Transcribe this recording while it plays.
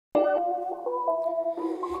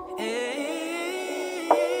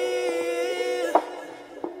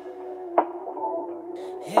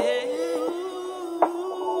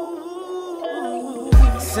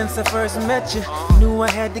Since I first met you, knew I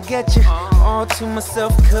had to get you all to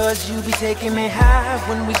myself, cause you be taking me high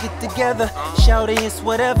when we get together. Shawty, it's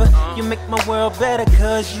whatever, you make my world better,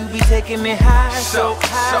 cause you be taking me high. So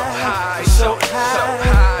high, so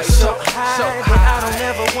high, so high, but I don't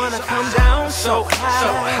ever wanna come down. So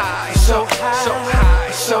high, so high,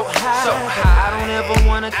 so high, I don't ever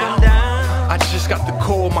wanna come down. I just got the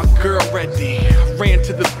call, my girl ready. Ran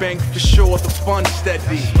to the bank for sure, the fun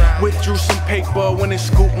steady. Withdrew some paper when it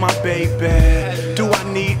scooped my baby. Do I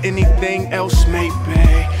need anything else, maybe?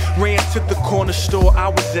 Ran to the corner store, I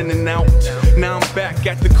was in and out. Now I'm back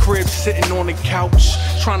at the crib, sitting on the couch,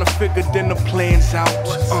 trying to figure dinner plans out.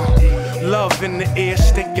 Love in the air,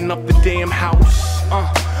 stinking up the damn house.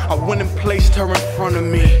 I went and placed her in front of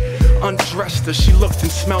me, undressed her, she looked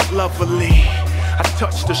and smelled lovely. I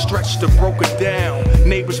touched her, stretched her, broke her down.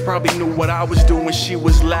 Neighbors probably knew what I was doing, she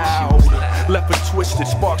was loud. Left her twisted,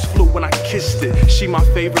 sparks flew when I kissed it. She my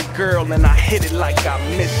favorite girl and I hit it like I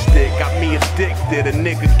missed it. Got me addicted, a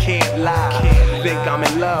nigga can't lie. Think I'm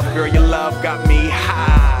in love, girl, your love got me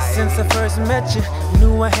high. Since I first met you,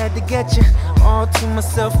 knew I had to get you all to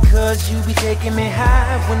myself, cause you be taking me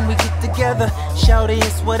high when we get together. Shawty,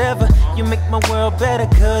 it's whatever, you make my world better,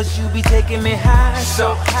 cause you be taking me high.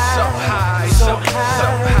 So high, so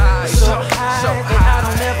high, so high, that I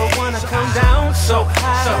don't ever wanna come down. So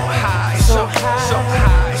high, so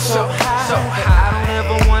high, so high, I don't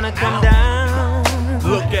ever wanna come down.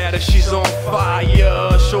 Look at her, she's on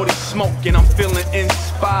fire. Shorty smoking, I'm feeling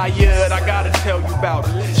inspired. I gotta tell you about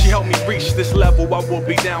her. She helped me reach this level, I would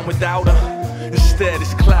be down without her. Instead,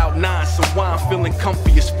 it's cloud nine, so why I'm feeling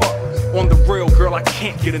comfy as fuck. On the real, girl, I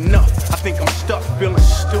can't get enough. I think I'm stuck feeling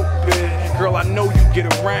stupid. Girl, I know you get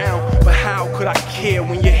around, but how could I care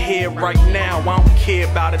when you're here right now? I don't care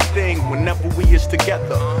about a thing whenever we is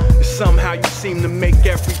together. And somehow you seem to make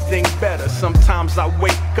everything better. Sometimes I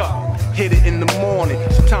wake up, hit it in the morning.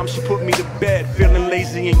 Sometimes she put me to bed, feeling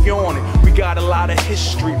lazy and yawning. We got a lot of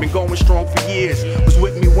history, been going strong for years. Was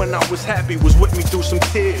with me when I was happy, was with me through some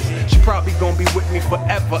tears. She probably gonna be with me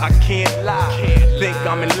forever, I can't lie. Think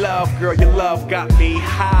I'm in love, girl, your love got me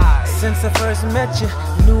high. Since I first met you,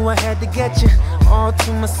 knew I had to get you all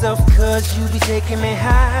to myself, cause you be taking me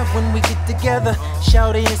high when we get together.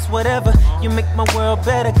 Shawty, it's whatever, you make my world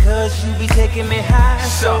better, cause you be taking me high.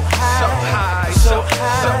 So high, so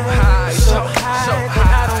high, so high, that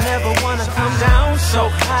I don't ever wanna come down. So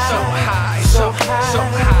high, so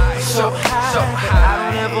high, so high, I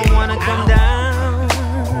don't ever wanna come down.